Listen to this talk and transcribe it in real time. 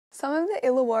Some of the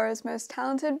Illawarra's most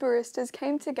talented baristas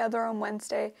came together on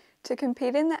Wednesday to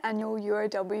compete in the annual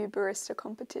UOW Barista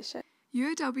Competition.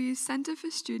 UOW's Centre for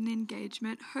Student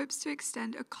Engagement hopes to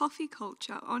extend a coffee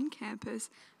culture on campus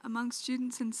among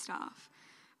students and staff,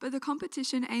 but the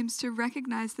competition aims to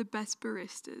recognise the best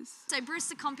baristas. So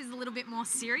Barista Comp is a little bit more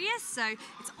serious, so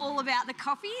it's all about the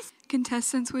coffees.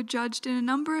 Contestants were judged in a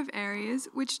number of areas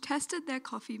which tested their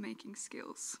coffee making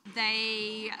skills.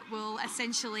 They will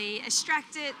essentially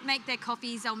extract it, make their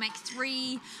coffees. They'll make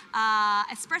 3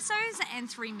 espressos and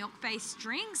 3 milk-based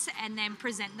drinks and then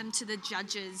present them to the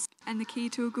judges. And the key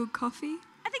to a good coffee?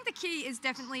 I think the key is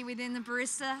definitely within the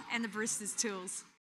barista and the barista's tools.